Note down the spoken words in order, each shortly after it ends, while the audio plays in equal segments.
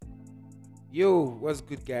Yo, what's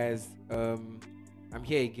good, guys? I'm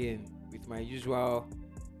here again with my usual,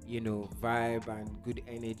 vibe and good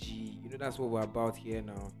energy. That's what we're about here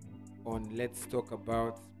now on Let's Talk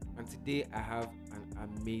About. And today I have an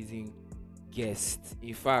amazing guest.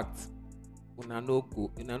 In fact, una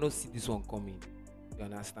no see this one coming. You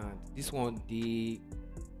understand? This one,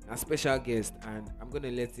 a special guest, and I'm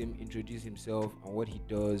gonna let him introduce himself and what he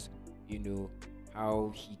does. You know,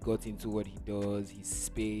 how he got into what he does, his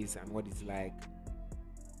space, and what it's like.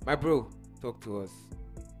 My bro, talk to us.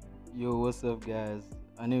 Yo, what's up, guys?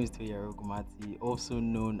 My name is Toya Arogumati, also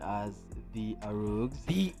known as the Arogs.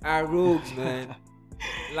 The Arrows, man.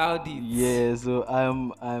 Loud it. Yeah, so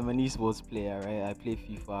I'm an esports player, right? I play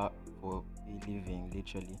FIFA for a living,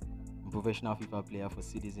 literally. I'm a professional FIFA player for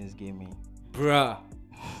Citizens Gaming. Bruh.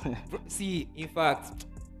 See, in fact,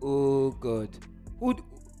 oh god. Who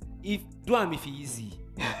if do am if easy.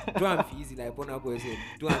 Do am if easy, like Bonner Boy said.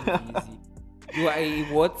 Do am if easy. You are a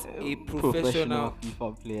what? A professional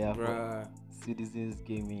FIFA player bruh. for Citizens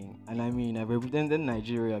Gaming. And I mean, I've represented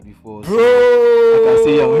Nigeria before. Bro, So I can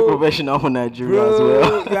say I'm a professional for Nigeria as bro,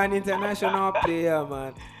 well. you're an international player,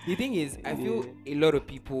 man. The thing is, I feel Yeah. a lot of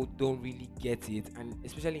people don't really get it, and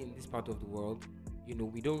especially in this part of the world,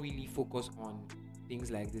 we don't really focus on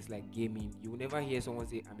things like this, like gaming. You will never hear someone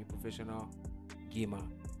say, "I'm a professional gamer."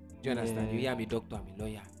 Do you understand? Yeah. You hear, "I'm a doctor, I'm a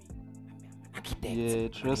lawyer, I'm an architect, Yeah, I'm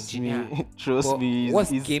an trust engineer." me, trust But me.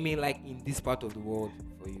 what's It's, gaming like in this part of the world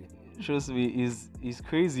for you? trust me, is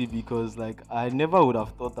crazy because like I never would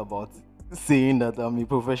have thought about saying that I'm a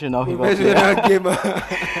professional FIFA player. Professional gamer.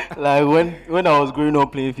 Like when I was growing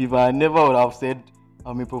up playing FIFA, I never would have said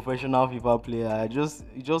I'm a professional FIFA player.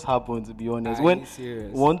 It just happened, to be honest. Are When you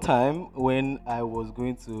serious? one time when I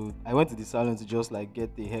went to the salon to just like get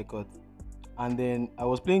a haircut, and then I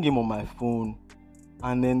was playing game on my phone,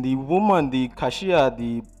 and then the cashier at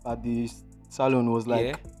the salon was like,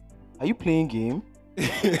 Yeah. "Are you playing game?"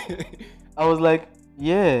 I was like,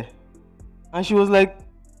 "Yeah," and she was like,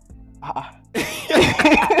 "Ah."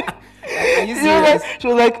 Are you She was serious?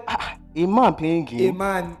 like, "A man playing A game."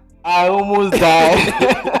 man. I almost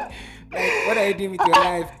died. Like, what are you doing with your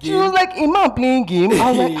life? She was like, "A man playing game."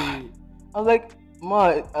 Hey, I was like,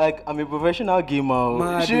 "Ma, like I'm a professional gamer." Oh."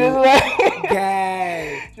 Mad, She was oh. like,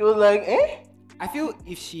 guy. she was like, "Eh?" I feel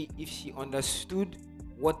if she understood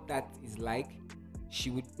what that is like, she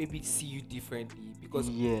would maybe see you differently. Because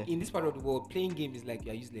Yeah. in this part of the world, playing game is like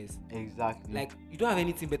you're useless. Exactly. Like you don't have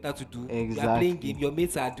anything better to do. You're Exactly. playing game. Your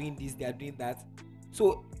mates are doing this. They are doing that.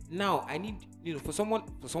 So now I need for someone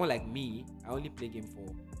like me, I only play game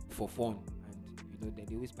for fun, and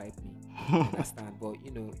they always pipe me. I understand, but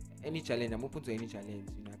any challenge, I'm open to any challenge.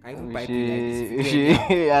 I can even pipe you like this. If you get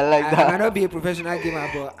me. I like I that. might not be a professional gamer,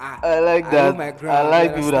 but I like I that. hold my ground, I like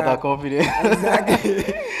you people that are understand? confident.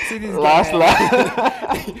 Exactly. See this Last, guy.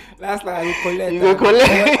 last. Last I will collect. You go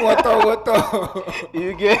collect. Water.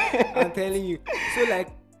 You get. I'm telling you. So like,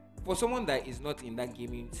 for someone that is not in that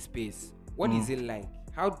gaming space, what is it like?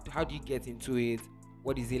 How do you get into it?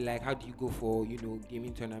 What is it like? How do you go for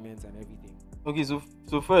gaming tournaments and everything? Okay,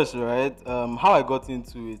 so first, right? How I got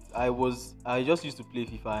into it, I just used to play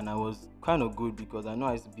FIFA and I was kind of good because I know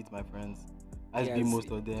I used to beat my friends. I used to beat most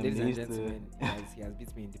of them. Ladies They and used to- gentlemen, he has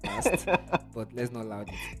beat me in the past, but let's not allow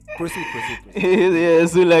this. Proceed. Yeah,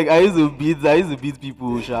 so like I used to beat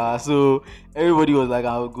people, sha. So everybody was like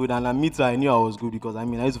I was good, and me too. I knew I was good because I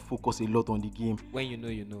used to focus a lot on the game. When you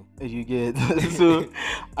know. You get so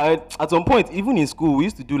at some point, even in school, we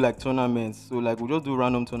used to do like tournaments. So like we just do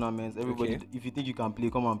random tournaments. Everybody, Okay. if you think you can play,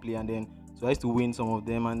 come and play. And then so I used to win some of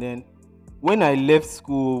them. And then when I left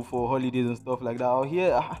school for holidays and stuff like that, I'll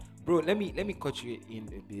hear Bro, let me cut you in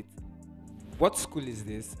a bit. What school is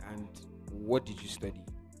this, and what did you study?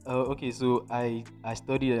 okay, so I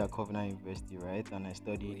studied at Covenant University, right? And I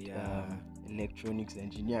studied yeah. electronics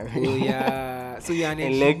engineering. Oh yeah. So you're an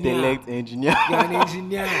engineer. elect engineer. You're an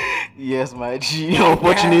engineer. Yes, my G.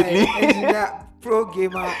 Unfortunately, Guy, engineer, pro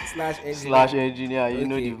gamer slash engineer. slash engineer. You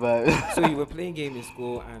know the vibe. So you were playing game in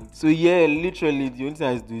school, and So yeah, literally the only thing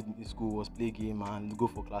I used to do in school was play game and go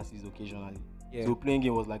for classes occasionally. yeah. So playing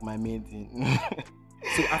game was like my main thing.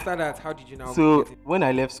 So after that, how did you now? So get it? when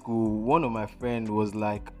I left school, one of my friends was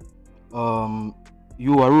like,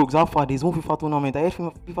 "You are rogues. How far? There's one FIFA tournament. I heard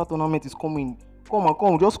FIFA tournament is coming.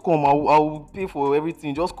 Come, just come. I will pay for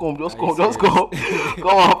everything. Just come, Are you come, serious?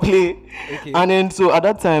 come and play." Okay. And then so at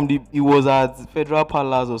that time, it was at Federal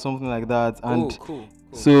Palace or something like that. And cool.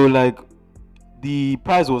 so like the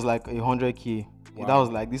price was like 100K. Wow. That was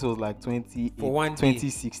like this was like 20, For one day.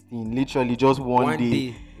 2016. Literally just one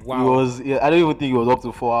day. Wow. It was. I don't even think it was up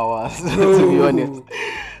to 4 hours. To be honest.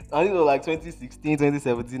 I think it was like 2016,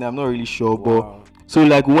 2017. I'm not really sure, Wow. but so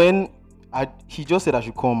like when he just said I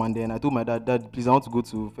should come, and then I told my dad, please, I want to go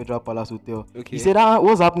to Federal Palace Hotel. Okay. He said,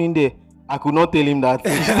 what's happening there? I could not tell him that.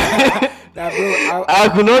 That bro, I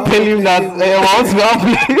could not tell him that I want to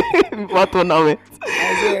play before tournament.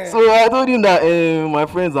 So I told him that my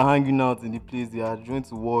friends are hanging out in the place. They are going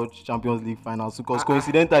to watch Champions League finals because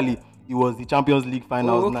coincidentally it was the Champions League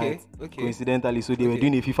finals night. Okay. Coincidentally, so they were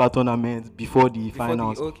doing a FIFA tournament before the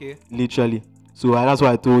finals. Okay. Literally. So that's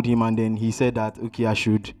what I told him, and then he said that okay, I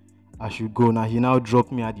should go. Now he now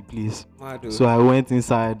dropped me at the place. So I went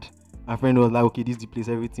inside. My friend was like, okay, this is the place,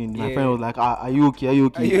 everything. My friend was like, are you okay? He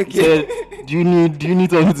said, do you need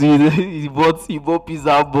something to eat? He bought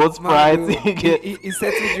pizza, bought Sprite. He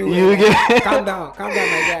settled you. Calm down, my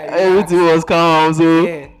guy. Everything was calm.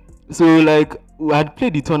 So like I had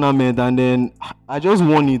played the tournament, and then I just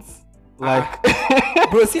won it. Like,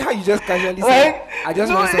 bro, see how you just casually say, I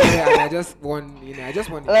just won somewhere and I just won. I just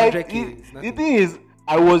won 100K. The thing is,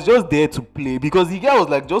 I was just there to play because the guy was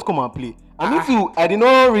like, just come and play. And me too, I did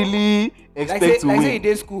not really expect to win. Like say you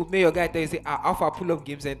did school, may your guy tell you, say, Alpha pull up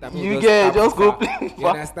game center. You just go play. You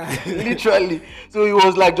understand? Literally. So it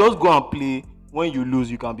was like, just go and play. When you lose,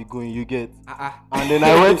 you can be going, you get. And then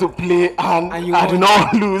I went to play and I did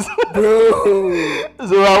not lose. Bro.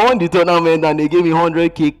 So I won the tournament and they gave me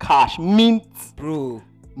 100K cash. Mint. Bro.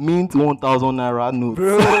 Mint 1,000 naira notes.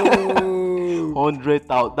 Bro.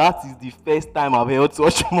 100,000. That is the first time I've held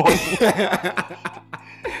such money.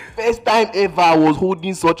 First time ever I was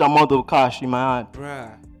holding such amount of cash in my hand.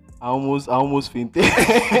 Bruh. I almost fainted.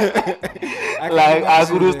 Like I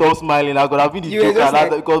couldn't stop smiling. I could have been the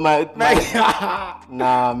joker because my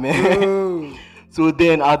nah, man. So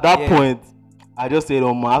then at that point, I just said,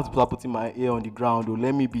 I have to start putting my ear on the ground.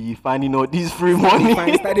 Let me be finding all this free money.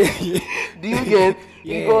 Do you get?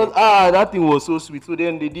 Because that thing was so sweet. So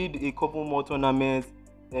then they did a couple more tournaments.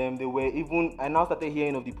 They were even, I now started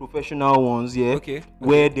hearing of the professional ones,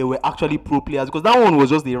 where they were actually pro players, because that one was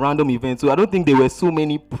just a random event. So I don't think there were so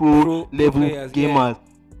many pro level players, gamers.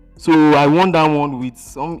 So I won that one with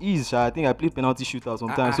some ease. I think I played penalty shootout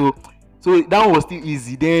sometimes. So that one was still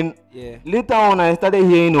easy. Then later on, I started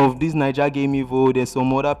hearing of this Niger Game Evo. There's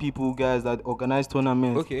some other guys that organize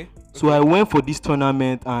tournaments. So I went for this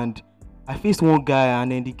tournament and I faced one guy, and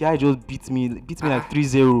then the guy just beat me like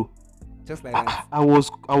 3-0. Just like that. I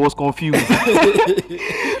was confused. So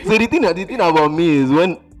the thing about me is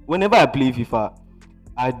whenever I play FIFA,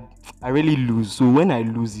 I really lose. So when I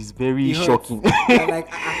lose, it's very shocking.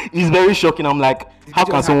 It's very shocking. I'm like, how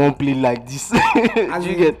can someone play like this?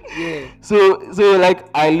 You get? So like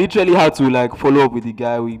I literally had to like follow up with the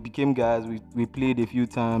guy. We became guys. We played a few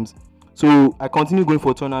times. So I continued going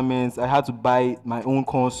for tournaments. I had to buy my own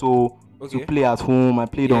console to play at home. I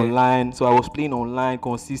played online, so I was playing online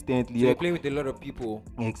consistently. So you're playing with a lot of people.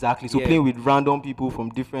 Exactly. So playing with random people from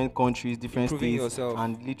different countries, different Improving states, yourself.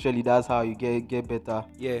 and literally that's how you get better.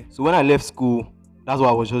 Yeah. So when I left school, that's what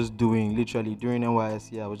I was just doing. Literally during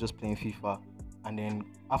NYSC, I was just playing FIFA, and then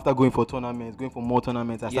after going for more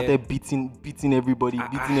tournaments, I started beating everybody,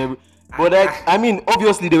 But I mean,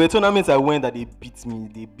 obviously there were tournaments I went that they beat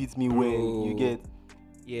me well. You get?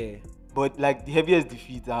 Yeah. But like the heaviest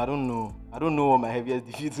defeat, I don't know what my heaviest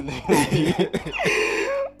defeat will be.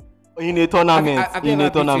 In a tournament. Have you ever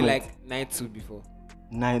beat you like 9-2 before?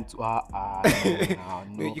 9-2.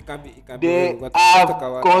 No. You can be. I've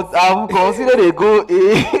considered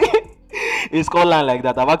a scoreline like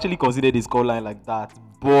that. I've actually considered a scoreline like that,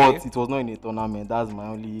 but it was not in a tournament. That's my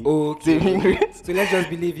only saving rate. So let's just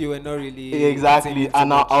believe you were not really exactly.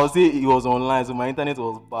 And I'll say it was online, so my internet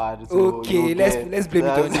was bad. So let's blame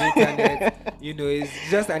it on the internet. It's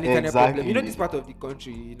just an internet problem. This part of the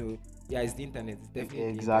country, it's the internet. It's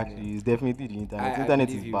definitely it's definitely the internet. Internet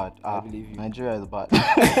is bad. I believe you. Nigeria is bad.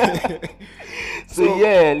 So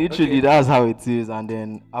literally that's how it is. And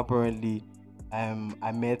then apparently,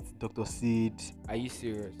 I met Dr. Sid. Are you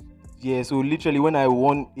serious? Yeah, so literally when I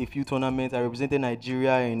won a few tournaments, I represented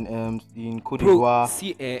Nigeria in Cote d'Ivoire.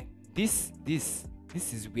 See, this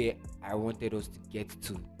is where I wanted us to get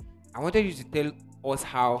to. I wanted you to tell us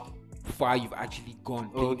how far you've actually gone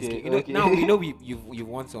playing this game. Now we know you've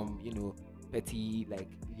won some petty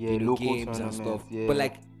local games and stuff, but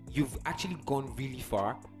like you've actually gone really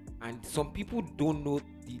far, and some people don't know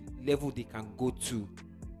the level they can go to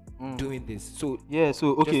doing this. So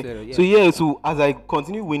so as I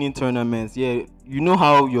continue winning tournaments, you know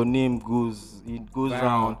how your name goes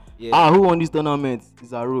round. Who won this tournament?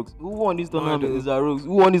 It's Arox. Who won this tournament? It's Arox.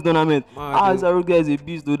 Who won this tournament? It's Arox guy is a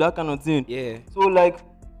beast, though, that kind of thing. So like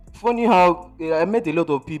funny how I met a lot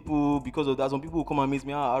of people because of that. Some people will come and meet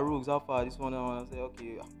me. Rogues, how far? This one, that one. I say,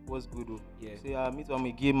 okay, what's good? Oh? Yeah. Say, me too, I'm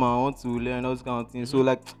a gamer. I want to learn all this kind of things. So Mhm.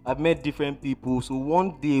 like, I've met different people. So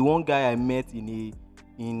one day, one guy I met in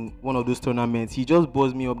one of those tournaments, he just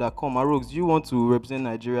buzzed me up that, come, Rogues, do you want to represent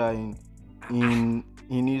Nigeria in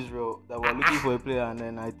Israel? That we're looking for a player, and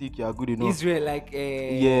then I think you are good enough. Israel, like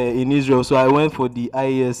Yeah, in Israel. So I went for the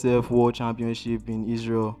IESF World Championship in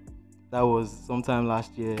Israel. That was sometime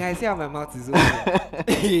last year. Guys, see how my mouth is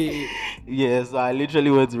open. Yeah, so I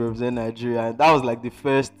literally went to represent Nigeria. And that was like the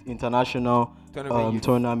first international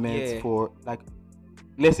tournament Yeah. for, like,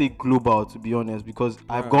 let's say global, to be honest, because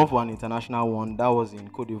I've gone for an international one. That was in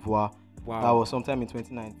Cote d'Ivoire. Wow. That was sometime in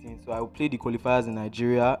 2019. So I played the qualifiers in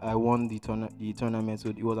Nigeria. I won the tournament. So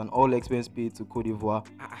it was an all expense paid to Cote d'Ivoire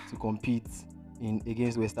to compete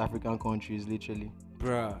against West African countries, literally.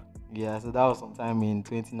 Bruh. Yeah, so that was sometime in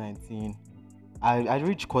 2019. I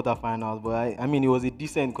reached quarterfinals, but I mean it was a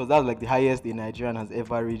decent, because that was like the highest a Nigerian has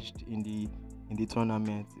ever reached in the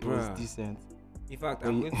tournament. It was decent. In fact,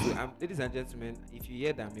 ladies and gentlemen, if you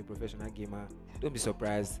hear that I'm a professional gamer, don't be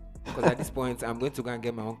surprised, because at this point I'm going to go and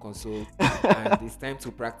get my own console, and it's time to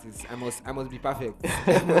practice. I must be perfect.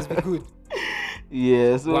 I must be good.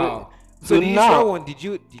 Yeah. So wow. So the Israel one, did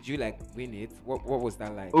you like win it? What was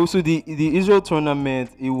that like? Also, the Israel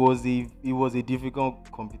tournament, it was a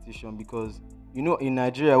difficult competition, because in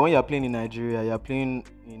Nigeria, when you're playing in Nigeria, you're playing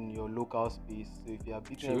in your local space. So if you're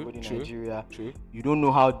beating everybody in Nigeria, you don't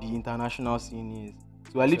know how the international scene is.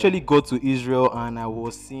 So I literally got to Israel and I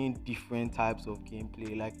was seeing different types of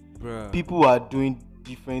gameplay. Like, people are doing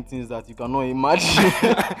different things that you cannot imagine.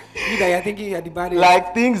 You that you're thinking you're the baddest.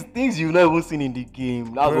 Like things you've not even seen in the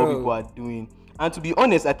game. That's what people are doing. And to be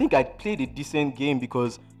honest, I think I played a decent game,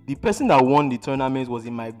 because the person that won the tournament was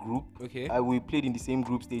in my group. Okay. We played in the same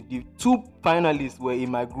group stage. The two finalists were in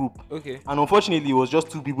my group. Okay. And unfortunately, it was just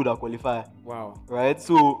two people that qualified. Wow. Right?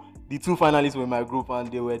 So the two finalists were in my group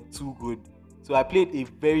and they were too good. So I played a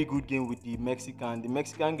very good game with the Mexican. The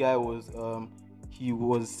Mexican guy he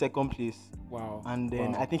was second place. Wow. And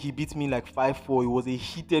then I think he beat me like 5-4. It was a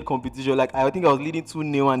heated competition. Like, I think I was leading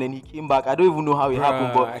 2-0 and then he came back. I don't even know how it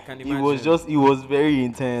happened, but it was very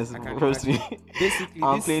intense. Basically,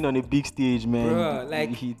 I'm playing on a big stage, man. Bruh,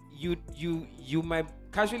 like you might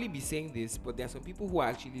casually be saying this, but there are some people who are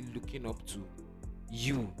actually looking up to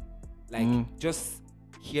you. Like, just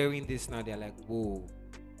hearing this now, they're like, whoa,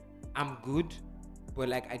 I'm good, but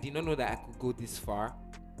like I did not know that I could go this far.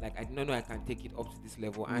 Like, I did not know I can take it up to this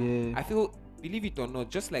level. And I feel, believe it or not,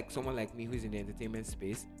 just like someone like me who is in the entertainment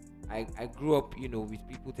space, I grew up, with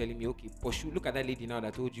people telling me, okay, pursue, look at that lady now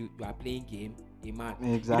that told you you are playing game, a man.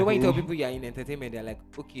 Exactly. When you tell people you are in entertainment, they're like,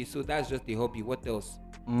 okay, so that's just a hobby. What else?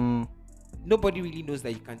 Nobody really knows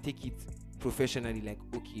that you can take it professionally. Like,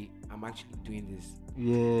 okay, I'm actually doing this.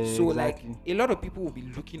 Yeah. So exactly. like a lot of people will be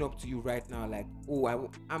looking up to you right now, like, oh,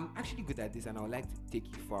 I'm actually good at this, and I would like to take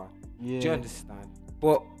it far. Yeah. Do you understand?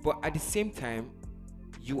 But at the same time,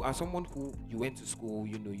 you are someone who you went to school,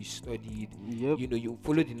 you studied, you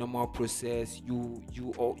followed the normal process, you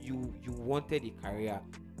wanted a career.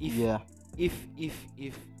 If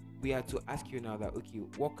we are to ask you now that, okay,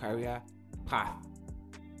 what career path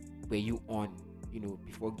were you on,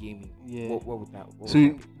 before gaming? What would that?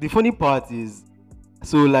 The funny part is,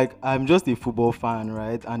 so like, I'm just a football fan,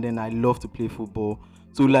 right? And then I love to play football.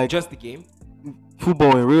 So like, just the game?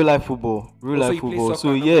 Football, in real life football.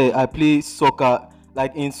 So yeah, I play soccer.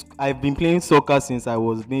 Like, I've been playing soccer since I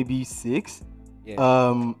was maybe 6.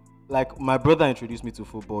 Yeah. Like, my brother introduced me to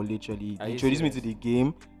football. Literally, he introduced me to the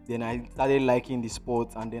game. Then I started liking the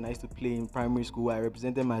sport, and then I used to play in primary school. I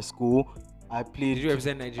represented my school. I played. Did you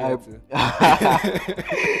represent Nigeria too?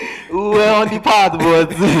 We were on the path,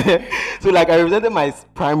 but so like, I represented my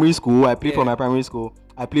primary school. I played for my primary school.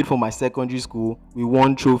 I played for my secondary school. We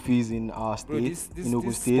won trophies in our state, in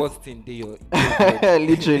Ogun State. Sports thing,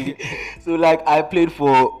 literally. So like, I played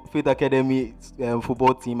for Faith Academy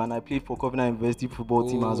football team, and I played for Covenant University football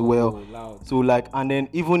team as well. Loud. So like, and then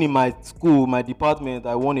even in my school, my department,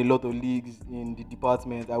 I won a lot of leagues in the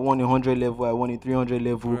department. I won a 100 level, I won a 300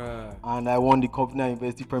 level, and I won the Covenant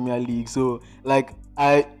University Premier League. So like,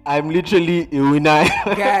 I'm literally a winner.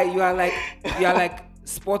 Guy, you are like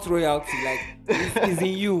sports royalty. Like, it's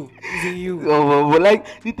in you. But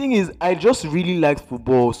like, the thing is, I just really liked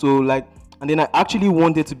football. So like, and then I actually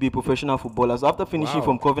wanted to be a professional footballer. So after finishing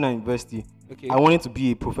from Covenant University, I wanted to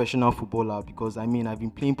be a professional footballer, because I've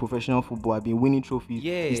been playing professional football. I've been winning trophies.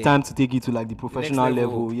 Yeah. It's time to take it to like the professional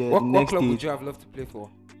level. Yeah. What club would you have loved to play for?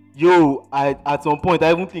 Yo, at some point,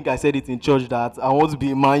 I even think I said it in church that I want to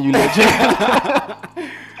be a Man U legend.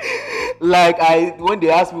 Like when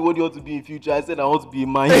they asked me what do you want to be in future, I said I want to be a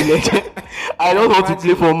Man U legend. I don't want to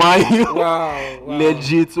play for Man U. Wow.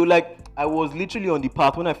 Legit. So like I was literally on the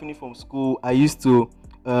path when I finished from school. I used to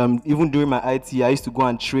even during my IT, I used to go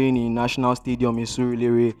and train in National Stadium in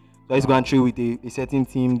Surulere. So I used to go and train with a certain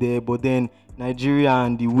team there. But then Nigeria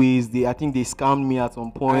and the ways I think they scammed me at some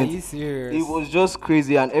Are point. you serious? It was just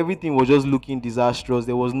crazy and everything was just looking disastrous.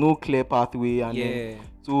 There was no clear pathway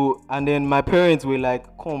and then my parents were like,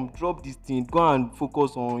 come drop this thing, go and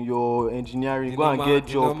focus on your engineering, go and get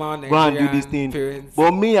job, go and do this thing. Parents.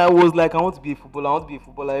 But me, I was like, I want to be a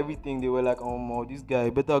footballer, everything. They were like, oh this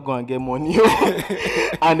guy better go and get money.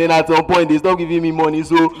 And then at some point they stopped giving me money,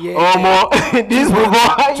 so this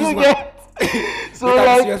football you get. So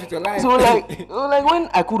like when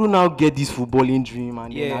I couldn't now get this footballing dream,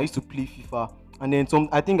 and then I used to play FIFA, and then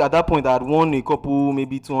I think at that point I had won a couple,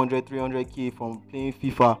 maybe 200 300k from playing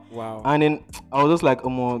FIFA. Wow. And then I was just like,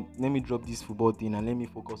 let me drop this football thing and let me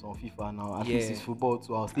focus on FIFA now. At least it's football,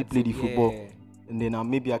 so I'll still play the football. And then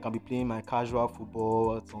maybe I can be playing my casual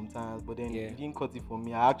football sometimes. But then it didn't cut it for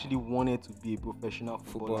me. I actually wanted to be a professional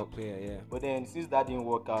football player. Yeah. But then since that didn't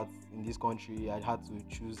work out in this country, I had to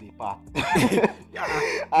choose a path. I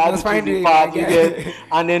had to choose a path.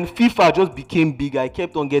 And then FIFA just became bigger. I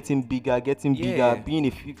kept on getting bigger. Being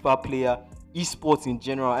a FIFA player, esports in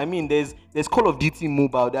general. I mean, there's Call of Duty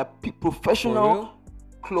Mobile. There are professional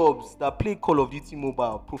clubs that play Call of Duty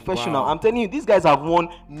Mobile. Professional. Wow. I'm telling you, these guys have won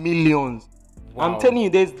millions. Wow. I'm telling you,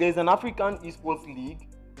 there's an African esports league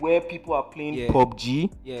where people are playing PUBG.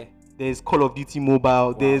 Yeah. There's Call of Duty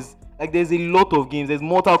Mobile. Wow. There's a lot of games. There's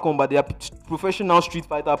Mortal Kombat. There are professional Street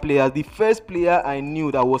Fighter players. The first player I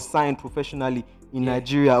knew that was signed professionally in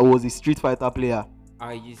Nigeria was a Street Fighter player.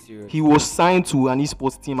 Are you serious? He was signed to an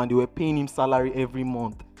esports team and they were paying him salary every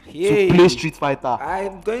month to play Street Fighter.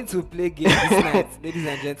 I'm going to play games this night, ladies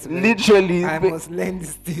and gentlemen. Literally. I must learn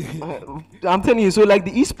this thing. I'm telling you, so like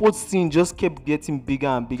the esports scene just kept getting bigger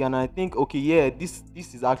and bigger, and I think, this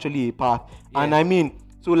is actually a path. Yeah. And I mean,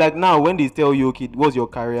 so like now when they tell you, okay, what's your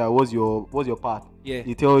career, what's your path? Yeah.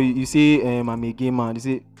 They tell you say, I'm a gamer. They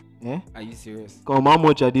say, are you serious? Come, how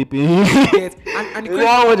much are they paying? Yes. And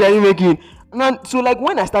how much are you making? And so like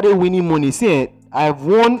when I started winning money, I've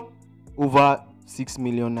won over 6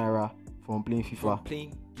 million naira from playing FIFA.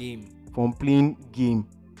 From playing game.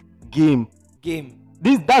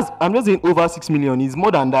 I'm just saying over 6 million. It's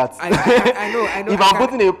more than that. I know. If I'm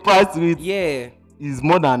putting a price to it, it's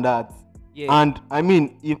more than that. Yeah. And I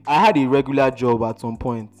mean, if I had a regular job at some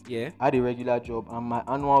point, I had a regular job, and my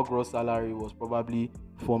annual gross salary was probably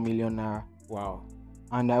 4 million naira. Wow.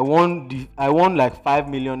 And I won like 5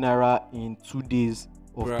 million naira in 2 days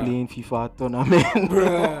of playing FIFA tournament.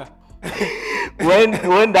 Bruh.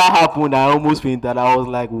 when that happened, I almost fainted. I was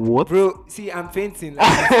like, what? Bro, see, I'm fainting.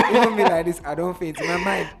 Like even me like this, I don't faint in my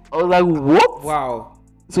mind. I was like, what? Wow.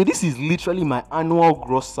 So this is literally my annual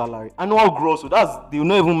gross salary. Annual gross. So they'll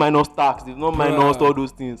not even minus tax. They'll not minus all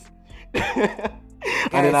those things. And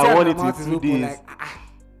then I won it in 2 days. Like,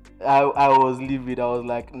 I was livid. I was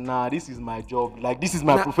like, nah, this is my job. Like, this is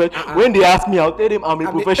my profession. When they ask me, I'll tell them I'm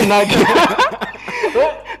a professional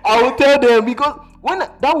I will tell them, because when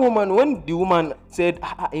the woman said,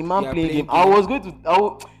 a man playing game, I was going to,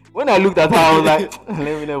 when I looked at her, I was like,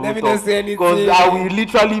 let me not say anything, because I will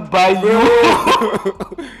literally buy you.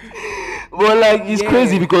 But like, it's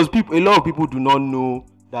crazy because a lot of people do not know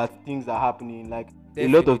that things are happening. Like, a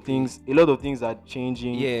lot of things are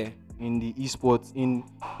changing. In the esports in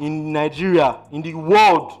Nigeria, in the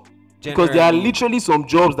world, because there are literally some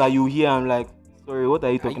jobs that you hear. I'm like, sorry, what are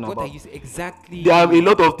you talking about? Exactly. There are a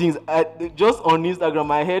lot of things. Just on Instagram,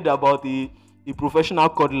 I heard about a professional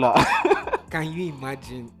cuddler. Can you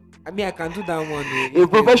imagine? I mean, I can do that one. A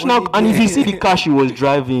professional, and if you see the car she was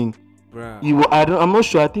driving, I'm not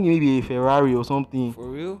sure. I think maybe a Ferrari or something. For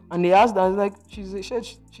real? And they asked her, like, she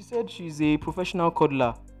said she's a professional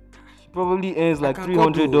cuddler. Probably earns like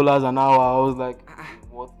 $300 an hour. I was like,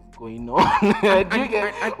 what is going on?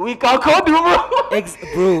 We can cuddle, bro.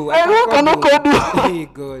 Bro, I cannot cuddle. Hey,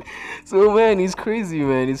 God. So man, it's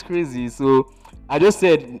crazy. So I just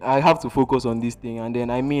said I have to focus on this thing, and then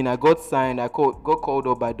I got signed. I got called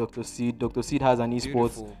up by Dr. Seed. Dr. Seed has an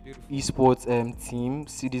esports team,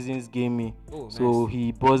 Citizens Gaming. So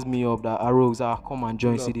he buzzed me up that Arrows, come and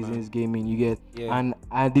join Citizens Gaming. You get, and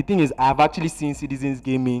the thing is, I've actually seen Citizens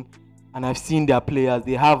Gaming. And I've seen their players.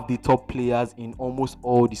 They have the top players in almost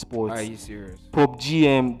all the sports. Are you serious?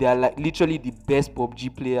 PUBG, they are like literally the best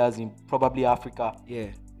PUBG players in probably Africa. Yeah.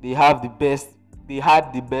 They have the best. They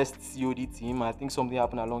had the best COD team. I think something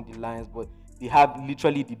happened along the lines, but they have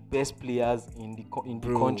literally the best players in the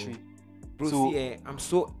country. Bro, So see, I'm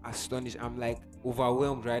so astonished. I'm like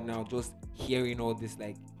overwhelmed right now just hearing all this.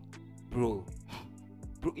 Like, bro,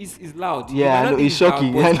 it's loud. You yeah, might I not know think it's it's loud,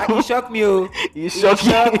 shocking. I but know it shocked me. Oh, it's it shocked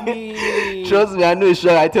shocking. me, Trust me, I know it's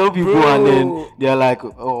shocking. I tell people and then bro. they're like,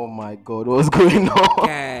 "Oh my god, what's going on?"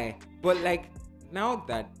 Guy. But like now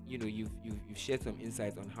that you've shared some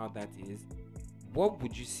insights on how that is, what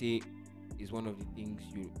would you say is one of the things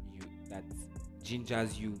you that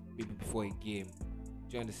gingers you maybe before a game?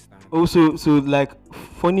 Do you understand? Also, so like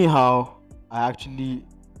funny how I actually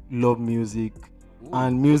love music, Ooh,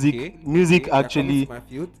 and okay, music okay. You're coming to actually. my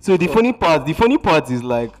field. So the Sure. funny part is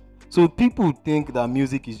like, so people think that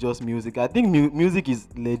music is just music. I think music is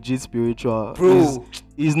legit spiritual. Bro,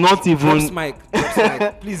 Is not drops even mic, drops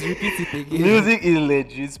mic. Please repeat it again. music is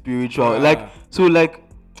legit spiritual. Like, Bruh. so like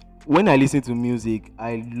when I listen to music,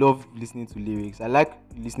 I love listening to lyrics. I like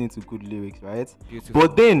listening to good lyrics, right? Beautiful.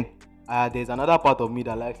 But then there's another part of me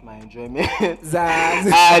that likes my enjoyment.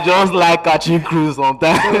 Zaz. I just like catching cruise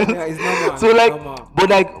sometimes. No, it's normal. So It's like, normal. but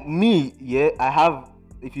like me, yeah, I have.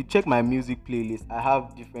 If you check my music playlist, I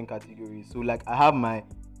have different categories. So like, I have my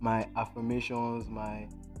affirmations,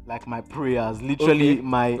 my prayers, literally Okay.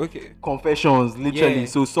 my Okay. confessions, literally. Yeah,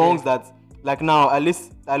 So songs yeah. that like now I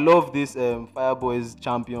love this Fireboy's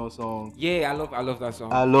Champion song. Yeah, I love that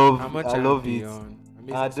song. I I'm love a I love it. champion.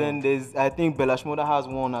 Amazing And then song. there's, I think Bella Shmurda has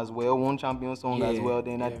one as well, one champion song as Yeah, well.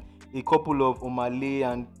 Then yeah. a couple of Omale,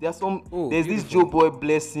 and Oh, there's this beautiful. Joe Boy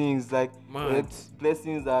blessings, like Mad.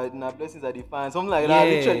 blessings are defined, something like Yeah, that.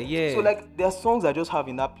 Literally. yeah. So like there are songs I just have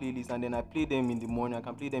in that playlist, and then I play them in the morning. I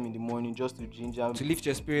can play them in the morning just to ginger, To lift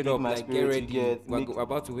your spirit lift up, my like get spirit to ready. get We're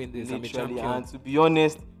about to win this. I'm a literally. champion. And to be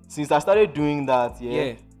honest, since I started doing that,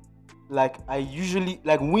 Yeah. like I usually,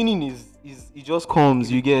 like, winning is it just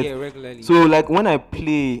comes, you get. Yeah, regularly. So like when I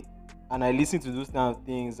play and I listen to those kind of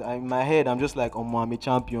things, in my head I'm just like, oh, I'm a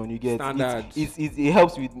champion, you get. Standard. It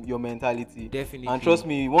helps with your mentality. Definitely. And trust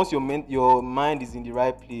me, once your mind is in the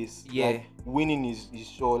right place, Yeah. like winning is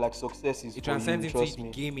sure, like success is It for you, transcends into trust the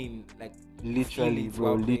me. gaming, like you feel Literally, it bro,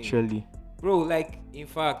 while playing. literally. Bro, like in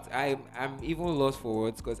fact, I'm even lost for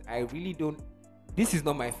words because I really don't. This is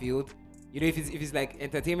not my field. You know, if it's like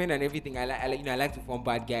entertainment and everything, I like to form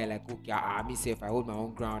bad guy. Like, okay, me safe, I hold my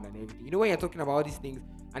own ground and everything. You know, when you're talking about all these things,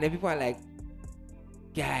 and then people are like,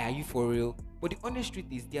 guy, are you for real? But the honest truth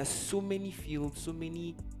is, there are so many fields, so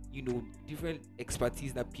many, different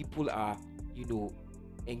expertise that people are,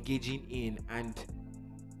 engaging in, and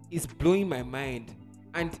it's blowing my mind.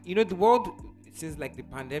 And the world, since like the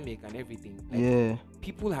pandemic and everything, like, Yeah.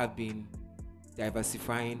 people have been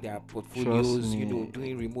diversifying their Trust portfolios, me,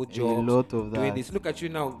 doing remote a jobs, lot of doing that. this. Look at you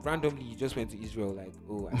now, randomly you just went to Israel, like,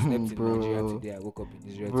 oh, I slept in Nigeria Bro. today, I woke up in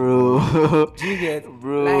Israel tomorrow. Bro. Do you get?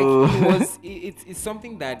 Bro. Like, it's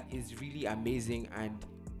something that is really amazing, and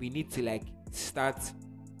we need to like start,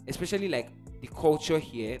 especially like the culture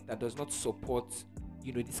here that does not support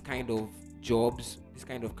this kind of jobs, this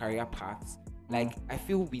kind of career paths. Like, I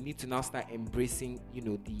feel we need to now start embracing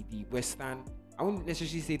the Western. I wouldn't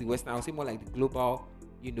necessarily say the Western, I'll say more like the global,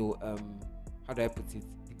 how do I put it,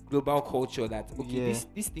 the global culture that, okay, Yeah.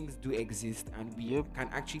 these things do exist, and we Yep. can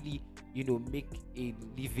actually make a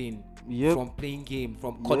living Yep. from playing game,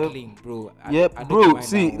 from Yep. cuddling, bro. Yep, I know bro. you mind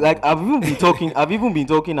See, that like one. I've even been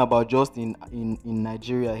talking about just in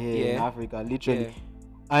Nigeria here, in Yeah. Africa, literally.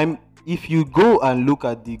 Yeah. If you go and look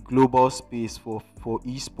at the global space for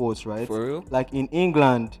esports, right? For real? Like in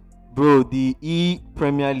England, bro, the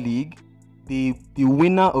Premier League, the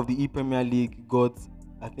winner of the Premier League got,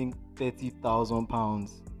 I think, £30,000.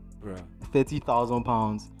 Bro.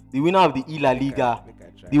 £30,000. The winner of the La Liga, Make I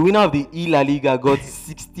try. the winner of the La Liga got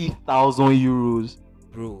 €60,000.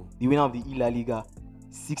 Bro. The winner of the La Liga,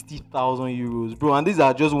 €60,000, bro. And these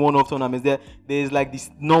are just one-off tournaments. There's like this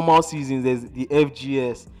normal seasons. There's the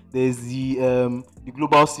FGS. There's the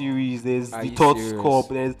Global Series. There's Are the you Tots serious? Cup.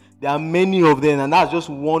 There are many of them, and that's just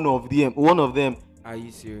one of them. One of them, Are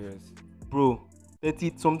you serious? bro.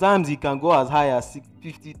 30. Sometimes it can go as high as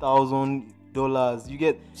 $50,000. You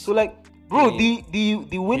get, so like, bro. Yeah.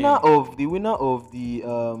 The winner of the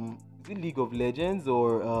is it League of Legends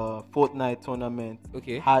or Fortnite tournament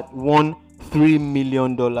Okay. had won $3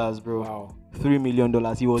 million, bro. Wow. $3 million.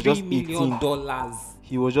 He was just $3 18. million.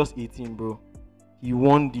 He was just 18, bro. He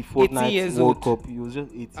won the 18 Fortnite years World old. Cup. He was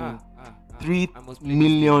just 18. $3 $3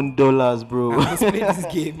 million, bro. I must play this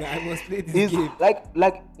game. I must play this It's game.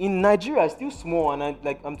 like in Nigeria, it's still small, and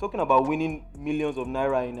I'm talking about winning millions of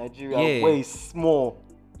naira in Nigeria, Yeah. where it's small,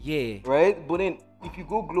 Yeah. right? But then if you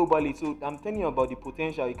go globally, so I'm telling you about the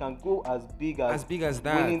potential. You can go as big as As big as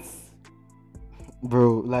that. winning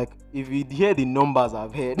bro. Like if you hear the numbers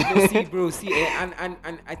I've heard, No, see, bro, see, and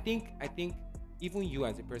I think even you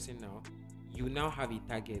as a person now, you now have a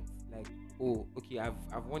target. Like, oh, okay,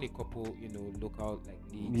 I've won a couple, local like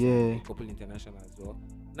leagues and yeah, a couple international as well.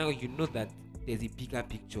 Now you know that there's a bigger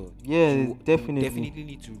picture. yeah, You definitely. definitely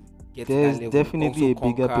need to get to that There's level, definitely also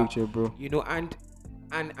a bigger conquer, picture, bro.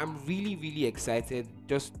 and I'm really, really excited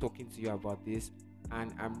just talking to you about this.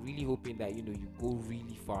 And I'm really hoping that you go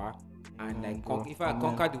really far and Amen, like bro. if I Amen.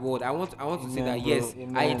 conquer the world, I want to say Amen, that bro. yes, I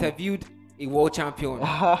Amen. interviewed a world champion.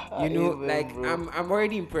 Amen, Like bro. I'm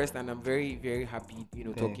already impressed, and I'm very, very happy,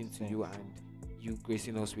 talking Thanks, to you thanks. and you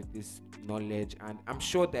gracing us with this knowledge. And I'm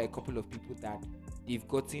sure there are a couple of people that they've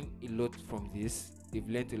gotten a lot from this, they've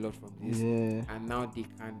learned a lot from this, Yeah, and now they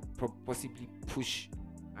can possibly push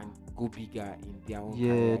and go bigger in their own yeah,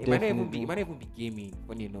 career. It definitely. might even be gaming,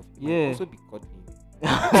 funny enough. It might Yeah. also be cuddling.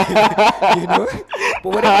 you know but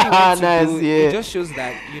whatever you want to Nice, do, it yeah. just shows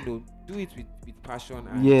that do it with passion,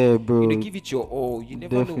 and Yeah, bro. give it your all. You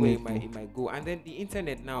never know where Definitely. it might go. And then the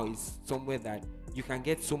internet now is somewhere that you can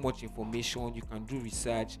get so much information, you can do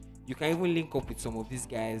research, you can even link up with some of these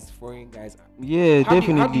guys, foreign guys. Yeah,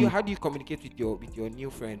 definitely. How do you communicate with your new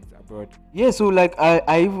friends abroad? Yeah, so like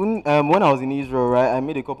I even when I was in Israel, right, I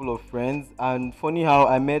made a couple of friends, and funny how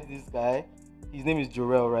I met this guy. His name is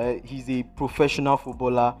Jorel, right? He's a professional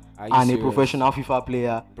footballer Are you and a serious? professional FIFA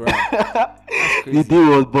player. Bruh, that's The crazy. day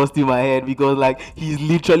was busting my head because like he's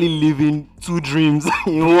literally living two dreams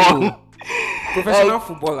in one. Professional Like,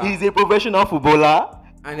 footballer, he's a professional footballer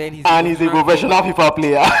and then he's and he's a professional FIFA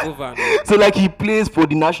player. over now. So like he plays for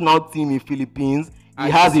the national team in Philippines. Are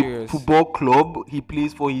He you has a serious? football club he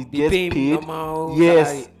plays for. He They gets pay him paid. normal Yes.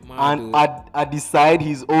 salary. Mad, And oh. at the side,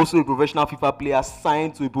 he's also a professional FIFA player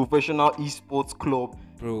signed to a professional esports club.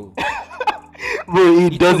 Bro, Bro,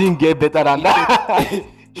 it He doesn't choke. get better than He that.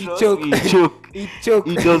 he Trust choke. me, he choke. He choke.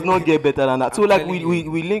 It does not get better than that. So I'm like telling we,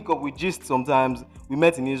 you. we link up, we gist sometimes. We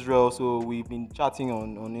met in Israel, so we've been chatting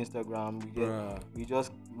on Instagram. Bruh. We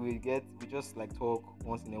just like talk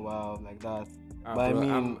once in a while like that. Ah, But I bro,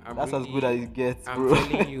 mean, I'm that's as good as really- it gets, I'm bro.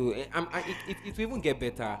 telling you, it will even get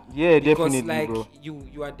better. Yeah, Because definitely, like bro.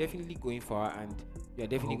 you are definitely going far, and you are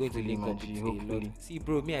definitely going to Hopefully, link my up G, with a lot. hopefully. See,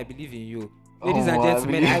 bro, me, I believe in you. Oh, Ladies and I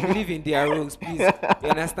gentlemen, I believe- believe in their roles, please. You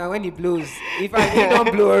understand? When it blows, if I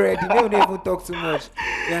don't blow already, they don't even talk too much.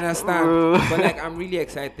 You understand? Bro. But like, I'm really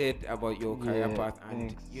excited about your career Yeah, path, and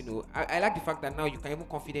thanks. I like the fact that now you can even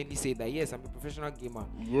confidently say that yes, I'm a professional gamer.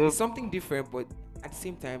 Yep. It's something different, but at the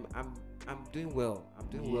same time, I'm doing well. I'm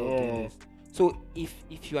doing well doing Yeah. this. So if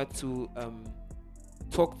you are to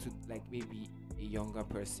talk to like maybe a younger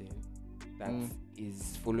person that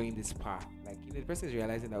is following this path, like the person is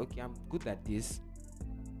realizing that okay, I'm good at this,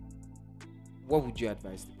 what would you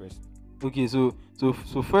advise the person? Okay, so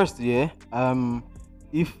first, yeah,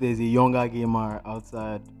 if there's a younger gamer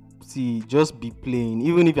outside, see, just be playing,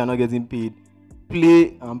 even if you're not getting paid.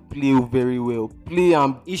 Play and play very well. Play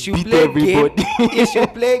and You should beat play everybody. game. You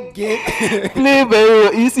should play game. Play very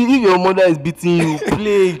well. You see, if your mother is beating you,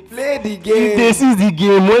 play. Play the If game. they seize the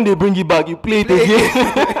game, when they bring it back, you play it Play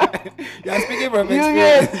again. You are speaking from You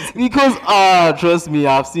experience, get because trust me,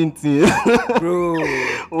 I've seen things. bro.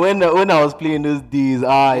 when I was playing those days,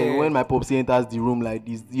 Yeah. when my popsy enters the room like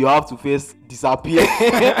this, you have to first disappear.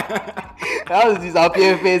 You have to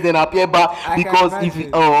disappear first, then appear back I can because if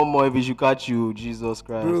imagine. if it should catch you, Jesus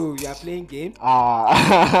Christ. Bro, you are playing game. You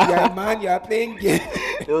Ah. are a man. You are playing game.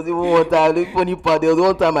 There was even one time, the funny part, there was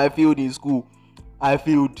one time I failed in school. I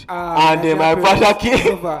failed, and then my father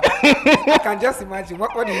came. I can just imagine.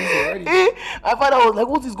 What do you say? What do you say? My father was like,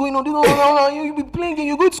 "What is going on? No, you be playing game.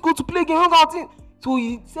 You go to school to play game. You got it." So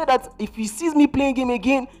he said that if he sees me playing game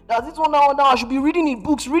again, that this one now I should be reading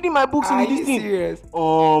my books Are in you this thing. serious?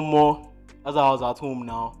 As I was at home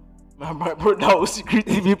now, my brother will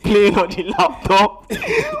secretly be playing on the laptop.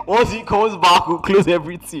 Once he comes back, we'll close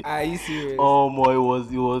everything. Are you serious? It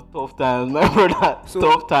was tough times, my brother.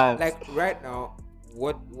 Tough times. Like right now,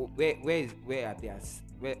 where are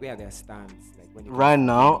their stands? Like when it comes Right to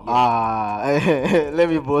now, playing? let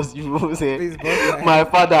me boss you. Say, Please boss my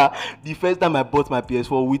father, the first time I bought my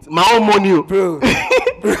PS4 with my own money, bro.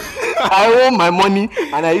 I own my money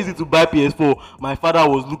and I used it to buy PS4. My father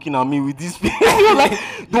was looking at me with this face. He was like,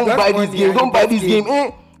 don't got buy this money game, and don't you buy got this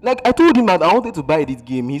game. Like I told him that I wanted to buy this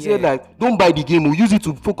game. He said Yeah. like, don't buy the game, we'll use it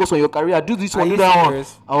to focus on your career. Do this Are one, do you that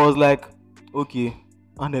serious? one. I was like, okay.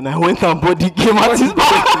 And then I went and bought the game at his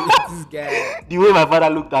back. This guy. The way my father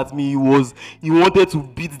looked at me, he wanted to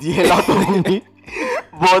beat the hell out of me.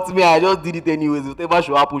 But me, I just did it anyways. Whatever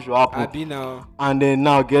should happen, should happen. Abi now. And then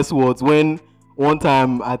now, guess what? When One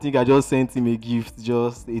time, I think I just sent him a gift,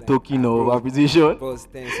 just a Like, token of bro, appreciation. boss,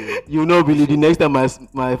 thanks. Oh. You know, Billy. The Appreciate next it. time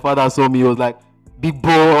my father saw me, he was like, "Big boy."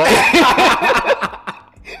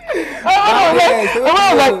 Now, yes, I was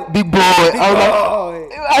okay. like, "Big boy." Big I was like,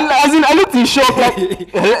 boy. as in, I looked in shock, like,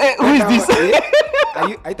 "Who Right is now, this?" eh? Are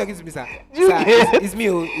you talking to me, sir? You Sir, get? it's me,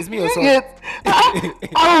 oh, it's me, oh, You son. get?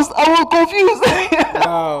 I was confused.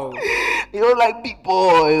 Wow, He was like, "Big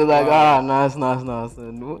boy." He was like, wow, nice, nice, nice.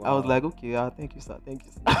 And I was wow, like, "Okay, thank you, sir. Thank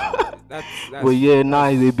you, wow. sir." That's But that's yeah, now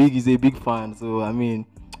that's he's a big fan. So I mean,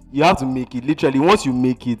 you have to make it. Literally, once you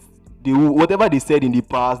make it, they will, whatever they said in the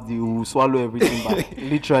past, they will swallow everything back.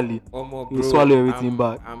 Literally, Omo, they will swallow bro. everything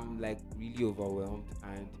back. I'm like really overwhelmed,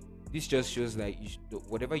 and this just shows like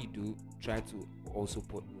whatever you do, try to also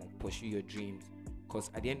pursue your dreams, because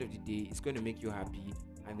at the end of the day, it's going to make you happy,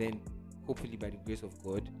 and then hopefully by the grace of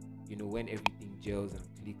God, when everything gels and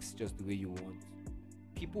clicks just the way you want,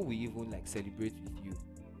 people will even like celebrate with you.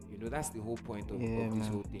 That's the whole point of, Yeah, of this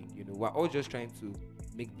man. whole thing. We're all just trying to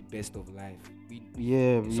make the best of life. We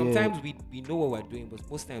Yeah, yeah. sometimes we know what we're doing, but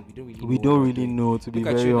most times we don't really know We what don't we're really doing. know, to be Look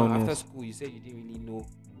at very you now. After honest. school, you said you didn't really know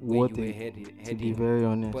where What you were it, to be heading. very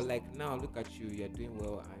honest. But like now, look at you. You're doing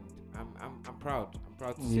well, and I'm proud. I'm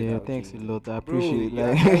proud to say Yeah, that. thanks Okay, a lot. I bro, appreciate you're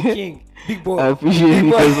a like king, big boy, I appreciate it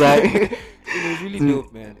big boy. because like It's really to,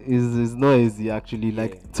 dope, man. it's not easy actually. Yeah.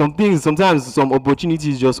 Like some things, sometimes some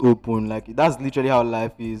opportunities just open. Like that's literally how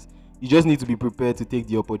life is. You just need to be prepared to take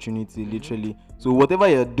the opportunity, Mhm. literally. So whatever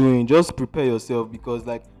you're doing, just prepare yourself because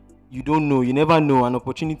like you don't know, you never know. An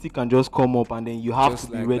opportunity can just come up and then you have to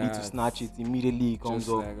Just be like ready to that. snatch it immediately it comes Just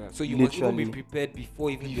up. like that. So you must even be Literally. prepared before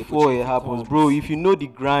even the Before it opportunity happens, bro. comes, If you know the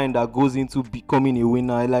grind that goes into becoming a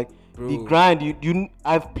winner, like the bro. grind,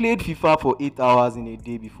 I've played FIFA for 8 hours in a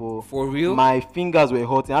day before. For real, My fingers were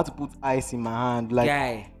hurting. I had to put ice in my hand. Like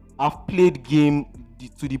guy. I've played game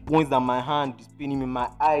to the point that my hand is paining me, my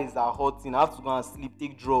eyes are hurting. I have to go and sleep,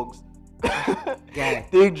 take drugs, Guy.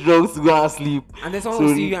 take drugs to go and sleep. And then someone So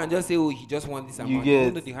will see you and just say, "Oh, he just won this you amount." You don't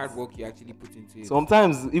get. know the hard work you actually put into it.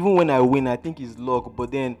 Sometimes even when I win, I think it's luck,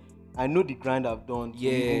 but then I know the grind I've done to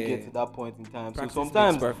even Yeah. get to that point in time. Practice So makes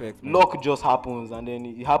sometimes perfect, man. luck just happens, and then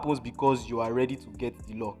it happens because you are ready to get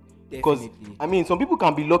the luck. Because Definitely. I mean, some people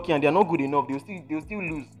can be lucky and they're not good enough. They'll still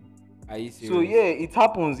lose. Are you serious? So yeah, it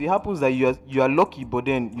happens. It happens that you are lucky, but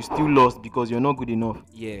then you still lost because you're not good enough.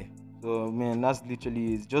 Yeah. So man, that's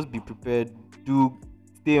literally it. Just be prepared.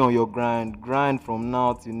 Stay on your grind from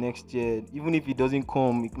now till next year. Even if it doesn't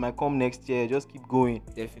come, it might come next year. Just keep going.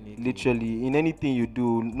 Definitely. Literally in anything you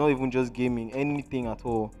do, not even just gaming, anything at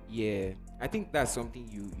all. Yeah. I think that's something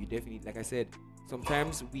you definitely, like I said,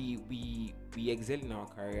 sometimes we excel in our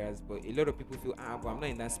careers, but a lot of people feel, but I'm not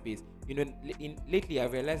in that space. Lately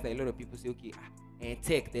I've realized that a lot of people say, okay,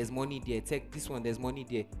 tech, there's money there. Tech, this one, there's money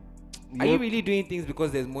there. Are you Yep, really doing things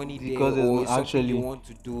because there's money because there, there's or it's something you actually want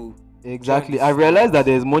to do? exactly. Do you I realized that understand?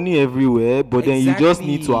 there's money everywhere, but then you just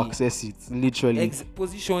need to Exactly. access it. Literally.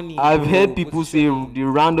 Positioning, I've bro, heard people say positioning. the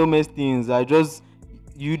randomest things.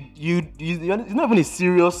 It's not even a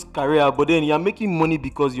serious career, but then you're making money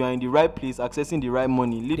because you are in the right place, accessing the right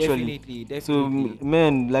money. Literally. Definitely, So definitely.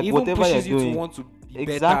 man, like It even whatever you're pushes you to doing, want to be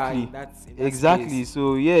better exactly, in that exactly. space.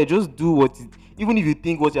 So yeah, just do even if you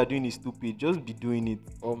think what you're doing is stupid, just be doing it.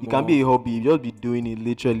 Or It can be a more. hobby, just be doing it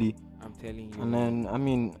literally. I'm telling you, And man. then I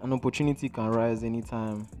mean, an opportunity can rise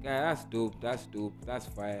anytime. Guy, that's dope. That's dope. That's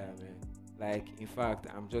fire, man. Like, in fact,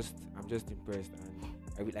 I'm just impressed,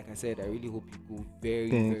 and like I said, I really hope you go very,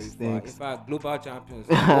 Thanks, very far. In thanks. fact, global champions,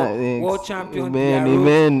 world Thanks. champion, Amen, Dia Road.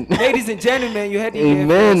 amen. Ladies and gentlemen, you heard it here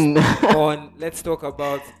Amen. first on Let's Talk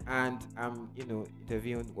About, and I'm,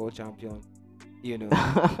 interviewing world champion,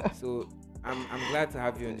 So I'm glad to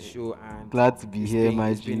have you on the show, and Glad to be here, my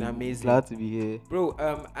it's been G. amazing. Glad to be here. Bro,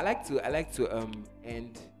 I like to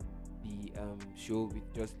end the show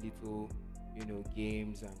with just little,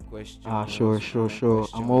 games and questions. Sure. questions.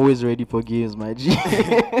 I'm always ready for games, my G.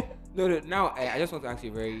 No. Now I just want to ask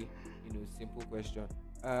you a very, simple question.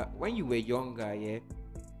 When you were younger, yeah,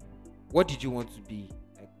 what did you want to be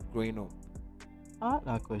like growing up?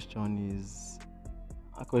 That question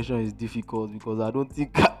is difficult because I don't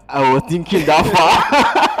think I was thinking that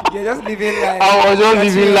far. You're just living life. I was just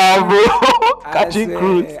Catching living life, bro. I Catching swear,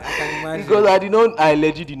 cruise. I can imagine. Because I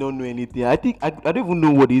legit did not know anything. I think I don't even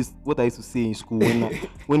know what I used to say in school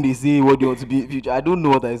when they say what do you want to be in future. I don't know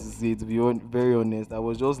what I used to say, to be very honest. I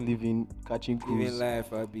was just living, catching living cruise,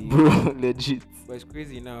 life, Abi. bro. Legit. But it's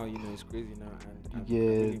crazy now, it's crazy now, and I'm Yeah.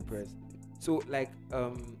 really impressed. So, like,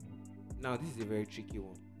 now this is a very tricky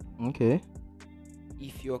one. Okay.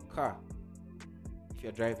 If you're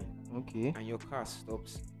driving, Okay. and your car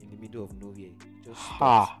stops in the middle of nowhere, it just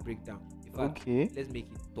Ha. stops, break down. In fact, Okay. let's make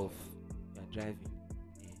it tough. You're driving.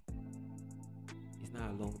 Eh, it's not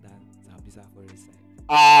along that Sambisa Forest side.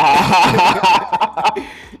 Ah.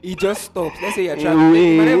 It just stops. Let's say you're traveling.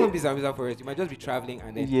 It might not even Away. be Sambisa Forest. You might just be traveling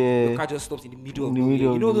and then your Yeah. car just stops in the middle In of the nowhere. middle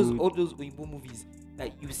You of know the those road. all those Oyibo movies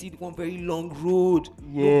that you see one very long road,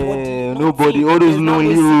 Yeah. nobody, Nobody. All those there's now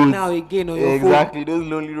lonely no roads. signal again on your phone. Exactly. Those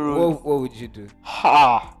lonely roads. What would you do?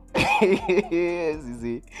 Ha. This is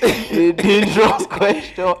a dangerous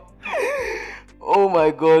question. Oh my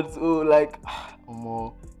God. So like,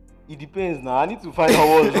 it depends now. I need to find out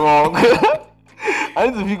what's wrong. I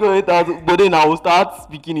need to figure it out. But then I will start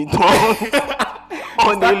speaking in tongues.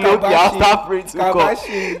 On the Start low key, I'll kabashing, start praying to God.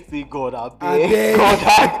 kabashing. Say, God, I I beg. beg. God,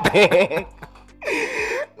 I beg.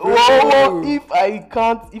 Well, if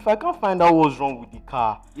I can't find out what's wrong with the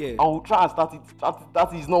car, Yeah. I will try and start it.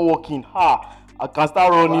 That is not working. I can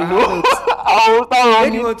start running. Well, No, I will start Where do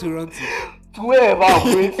running you want to run to? to wherever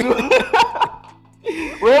I'm going to.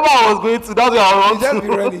 Wherever I was going to, that's where I'll run You just to. be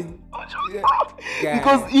running. Yeah. Guy.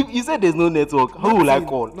 Because if you said there's no network, who will I Nothing,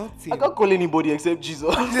 call? nothing. I can't call anybody except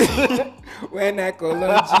Jesus. When I call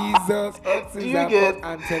on Jesus, all Do things you are get?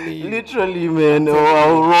 I'm telling you. Literally, man. I'm Or telling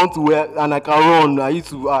I'll you. run to where, and I can run. I used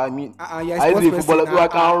to. You're a I used to sports be a footballer, person. so I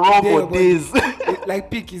can run There your for body. days.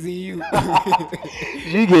 Like peak is in you.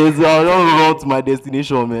 You get? So I'll run to my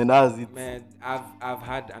destination, man. That's it. Man, I've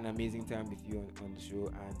had an amazing time with you on the show,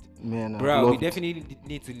 and Man, I've bro, we loved, definitely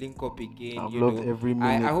need to link up again. I've You loved know, every I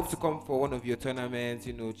minute. hope to come for one of your tournaments.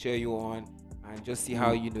 You know, cheer you on and just see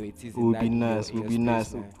how it is. It would be in nice. your It would be space,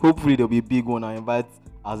 nice. man. Hopefully there'll be a big one. I invite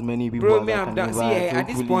as many people Bro, as me, I I'm can down. See, invite. at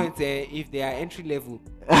this Hopefully. point, if they are entry level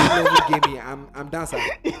gaming, I'm down, sir.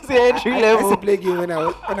 It's the entry I used level. to play game when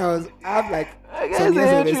I have like I guess some the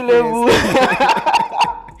years of entry experience. level.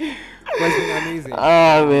 But it's been amazing.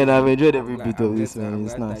 Ah, man, I've enjoyed I'm every glad- bit I'm of this, glad- I'm man.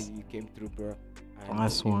 It's glad nice. that you came through, bro. And,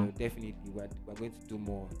 Nice you know, one. definitely, we're going to do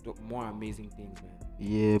more amazing things, man.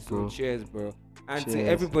 Yeah, So bro. cheers, bro. And to Cheers.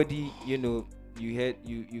 everybody,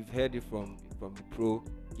 you've heard it from the pro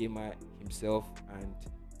gamer himself, and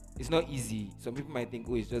it's not easy. Some people might think,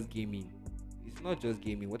 oh, it's just gaming. It's not just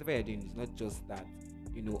gaming. Whatever you're doing, it's not just that.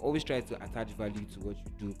 You know, always try to attach value to what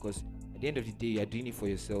you do, because at the end of the day, you're doing it for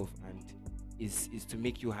yourself, and is to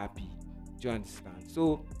make you happy. Do you understand?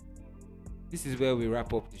 So this is where we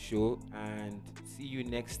wrap up the show, and see you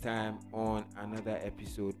next time on another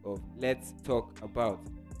episode of Let's Talk About.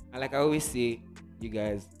 And like I always say, you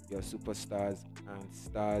guys, you're superstars, and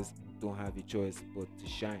stars don't have a choice but to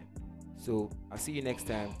shine. So I'll see you next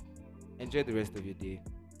time. Enjoy the rest of your day.